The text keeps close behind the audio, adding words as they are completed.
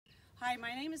Hi,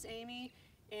 my name is Amy,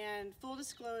 and full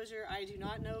disclosure, I do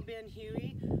not know Ben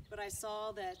Huey, but I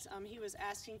saw that he was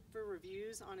asking for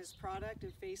reviews on his product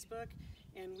on Facebook,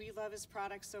 and we love his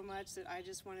product so much that I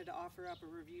just wanted to offer up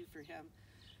a review for him.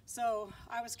 So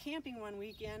I was camping one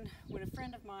weekend when a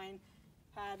friend of mine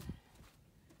had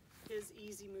his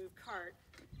Easy Move cart,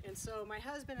 and so my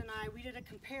husband and I, we did a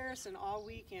comparison all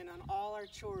weekend on all our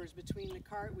chores between the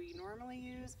cart we normally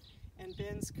use and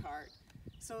Ben's cart.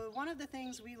 So one of the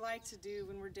things we like to do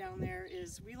when we're down there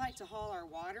is we like to haul our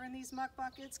water in these muck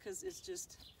buckets because it's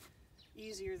just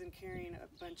easier than carrying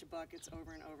a bunch of buckets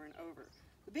over and over and over.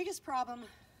 The biggest problem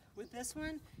with this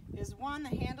one is, one, the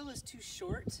handle is too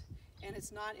short and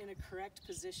it's not in a correct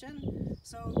position.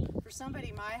 So for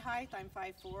somebody my height, I'm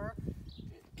 5'4",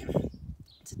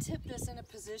 to tip this in a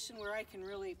position where I can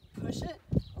really push it,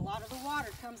 a lot of the water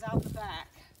comes out the back.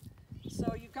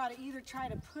 So you've got to either try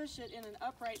to push it in an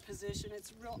upright position,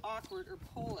 it's real awkward, or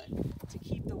pull it to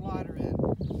keep the water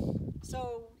in.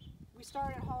 So we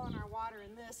started hauling our water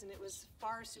in this, and it was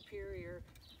far superior.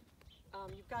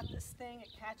 You've got this thing, it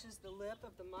catches the lip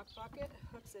of the muck bucket,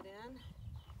 hooks it in,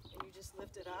 and you just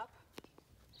lift it up.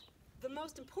 The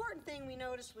most important thing we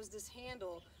noticed was this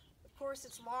handle. Of course,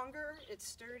 it's longer, it's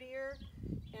sturdier,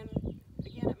 and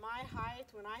again, at my height,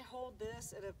 when I hold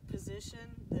this at a position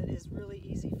that is really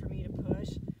easy for me to push,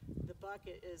 the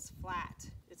bucket is flat.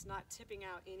 It's not tipping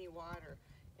out any water.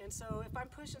 And so if I'm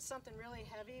pushing something really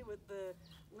heavy, with the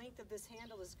length of this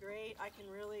handle is great, I can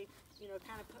really,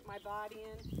 kind of put my body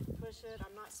in, push it.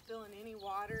 I'm not spilling any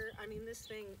water. I mean, this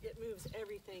thing, it moves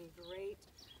everything great.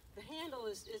 The handle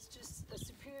is just a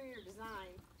superior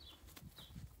design.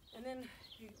 And then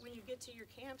when you get to your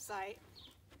campsite,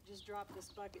 just drop this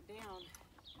bucket down,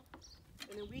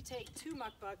 and then we take 2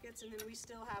 muck buckets, and then we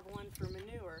still have one for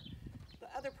manure. The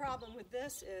other problem with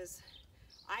this is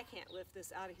I can't lift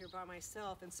this out of here by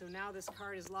myself, and so now this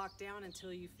cart is locked down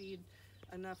until you feed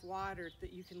enough water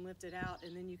that you can lift it out,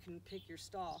 and then you can pick your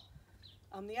stall.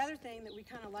 The other thing that we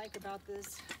kind of like about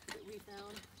this that we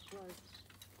found was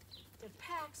it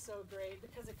packs so great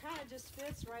because it kind of just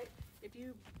fits right. If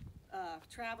you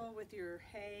travel with your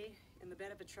hay in the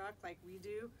bed of a truck like we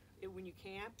do when you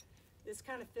camp, this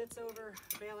kind of fits over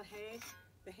a bale of hay.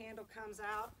 The handle comes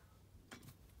out.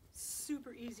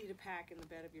 Super easy to pack in the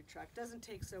bed of your truck. Doesn't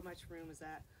take so much room as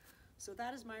that. So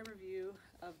that is my review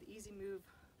of the Easy Move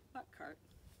muck cart.